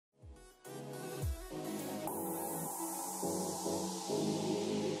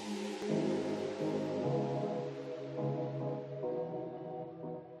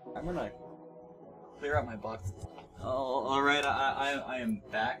I'm gonna clear out my boxes. Oh, alright, I am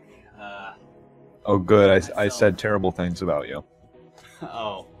back. Oh good, I said terrible things about you.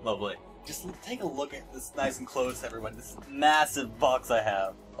 Oh, lovely. Just take a look at this nice and close, everyone. This massive box I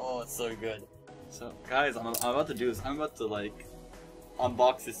have. Oh, it's so good. So, guys, I'm about to do this. I'm about to, like,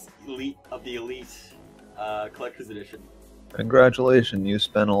 unbox this Elite of the Elite Collector's Edition. Congratulations, you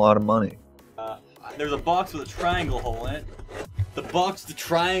spent a lot of money. There's a box with a triangle hole in it. The box with the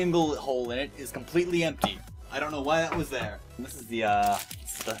triangle hole in it is completely empty. I don't know why that was there. And this is the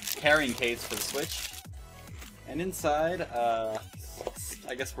carrying case for the Switch. And inside, I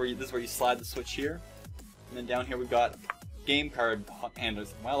guess this is where you slide the Switch here. And then down here we've got game card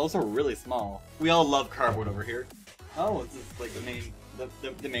handlers. Wow, those are really small. We all love cardboard over here. Oh, this is like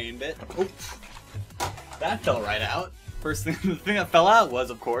the main bit. Oh, that fell right out. First thing, the thing that fell out was,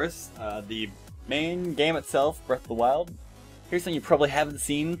 of course, the main game itself, Breath of the Wild. Here's something you probably haven't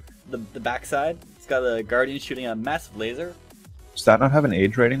seen, the backside. It's got a Guardian shooting a massive laser. Does that not have an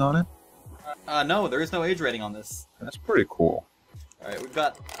age rating on it? No, there is no age rating on this. That's pretty cool. Alright, we've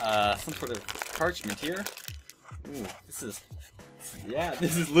got some sort of parchment here. Ooh, this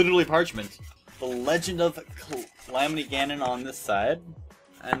is literally parchment. The Legend of Calamity Ganon on this side.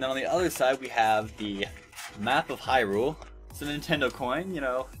 And then on the other side we have the map of Hyrule. It's a Nintendo coin, you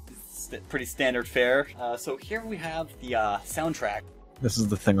know, it's pretty standard fare. So here we have the soundtrack. This is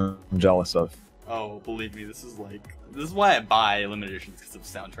the thing I'm jealous of. Oh, believe me, this is why I buy limited editions, because of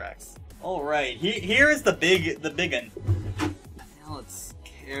soundtracks. Alright, here's the big one. Now let's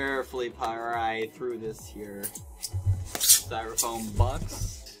carefully pry through this here styrofoam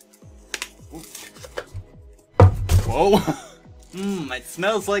box. Ooh. Whoa! It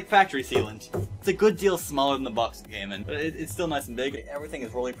smells like factory sealant. It's a good deal smaller than the box it came in, but it's still nice and big. Everything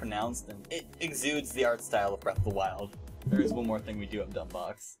is really pronounced, and it exudes the art style of Breath of the Wild. There is one more thing we do have to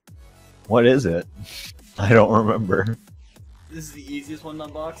unbox. What is it? I don't remember. This is the easiest one to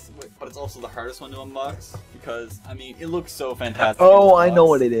unbox, but it's also the hardest one to unbox, because, I mean, it looks so fantastic. Oh, I know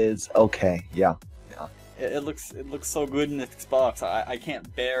what it is. Okay, yeah. It looks so good in this box. I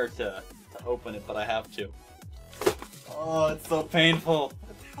can't bear to open it, but I have to. Oh, it's so painful.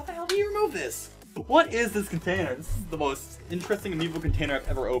 How the hell do you remove this? What is this container? This is the most interesting amiibo container I've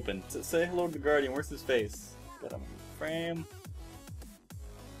ever opened. So say hello to the Guardian. Where's his face? Got him in the frame.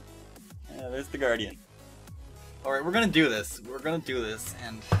 Yeah, there's the Guardian. Alright, we're gonna do this.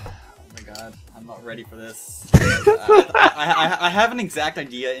 And oh my god, I'm not ready for this. I have an exact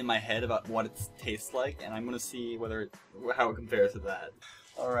idea in my head about what it tastes like, and I'm gonna see how it compares to that.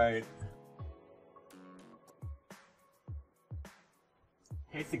 Alright.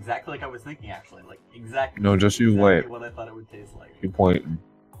 Tastes exactly like I was thinking, actually. Like, exactly. No, just you wait. What I thought it would taste like. Keep waiting.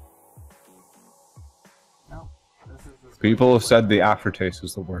 No. This People have said the aftertaste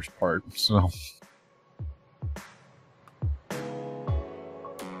is the worst part, so...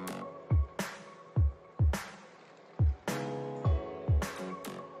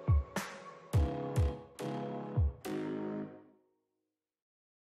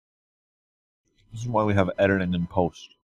 This is why we have editing in post.